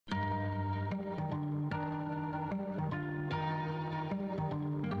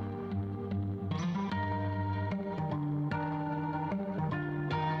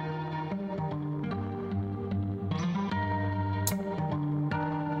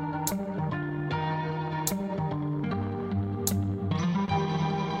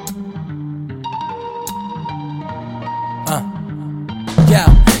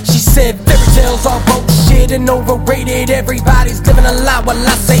said fairy tales are bullshit and overrated. Everybody's living a lie while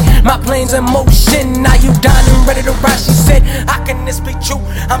I say my plane's in motion. Now you done and ready to ride. She said, how can this be true?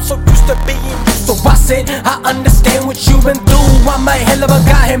 I'm so used to being you. So I said, I understand what you've been through. I'm a hell of a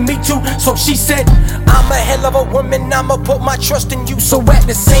guy and me too. So she said, I'm a hell of a woman, I'ma put my trust in you. So at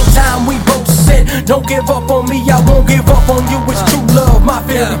the same time we both said, don't give up on me, I won't give up on you. It's true love, my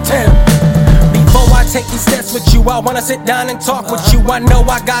fairy tale. Before I take these steps with you, I wanna sit down and talk with you. I know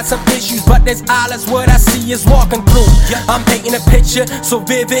I got some issues, but that's all that's what I see is walking through. I'm painting a picture so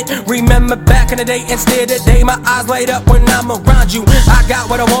vivid. Remember back in the day, instead today my eyes light up when I'm around you. I got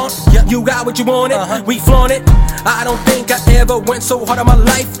what I want, you got what you wanted. We flaunt it. I don't think I ever went so hard in my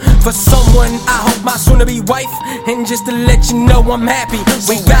life for someone. I hope my soon-to-be wife. And just to let you know I'm happy.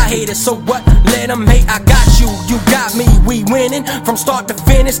 We got haters, so what? Let them hate. I got you, you got me. We winning from start to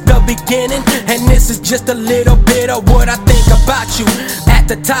finish, the beginning. And this is just a little bit of what I think about you. At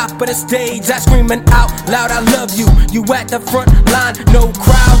the top of the stage, I screaming out loud, I love you. You at the front line, no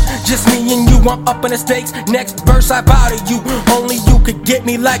crowd, just me and you. I'm up in the stakes, next verse I bow to you. Only you could get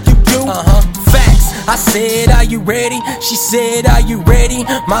me like you do. Facts. I said, are you ready? She said, are you ready?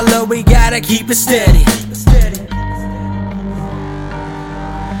 My love, we gotta keep it steady.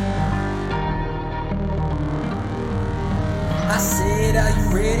 I said, are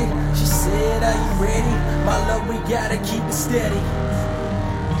you ready? She said, are you ready? My love, we gotta keep it steady.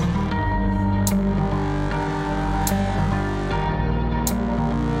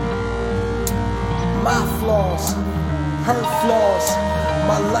 My flaws, her flaws,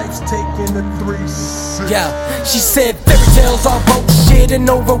 my life's taking a 360. Yeah, she said fairy tales are bullshit and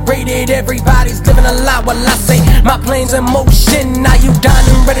overrated. Everybody's living a lie while I say my plane's in motion. Now you done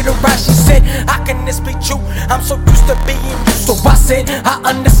and ready to ride. She said, how can this be true? I'm so used to being you. So I said, I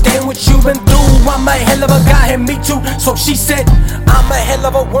understand what you've been through. I'm a hell of a guy and me too. So she said, I'm a hell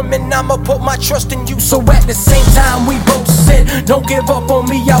of a woman, I'ma put my trust in you. So at the same time we both said, don't give up on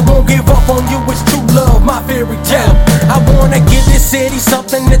me, I won't give up on you. It's true love, my fairy tale. I wanna give this city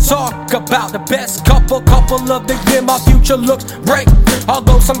something to talk about. The best couple of the year, my future looks bright.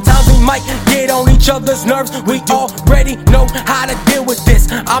 Although sometimes we might get on each other's nerves, we already know how to deal with this.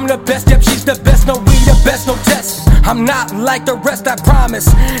 I'm the best, yep, she's the best, no we the best, no test. I'm not like the rest, I promise.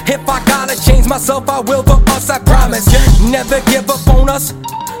 If I gotta change myself, I will for us, I promise. Never give up on us,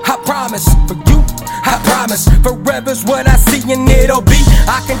 I promise. For you, I promise. Forever's what I see and it'll be.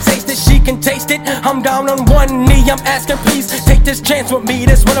 I can taste it, she can taste it. I'm down on one knee, I'm asking please take this chance with me.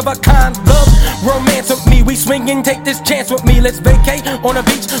 This one of a kind love, romance with me. We swing and take this chance with me. Let's vacate on a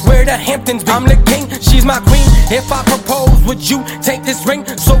beach where the Hamptons be. I'm the king, she's my queen. If I propose, would you take this ring?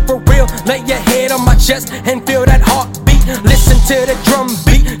 So for real, lay your head on my chest and feel that heartbeat. Listen to the drum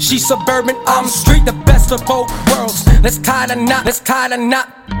beat. She's suburban, I'm street, the best of both worlds. Let's tie the knot, let's tie the knot.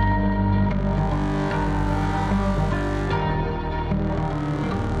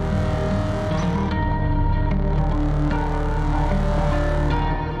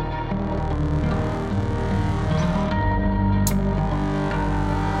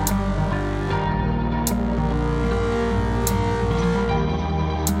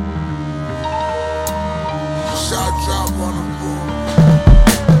 Shot drop on the board.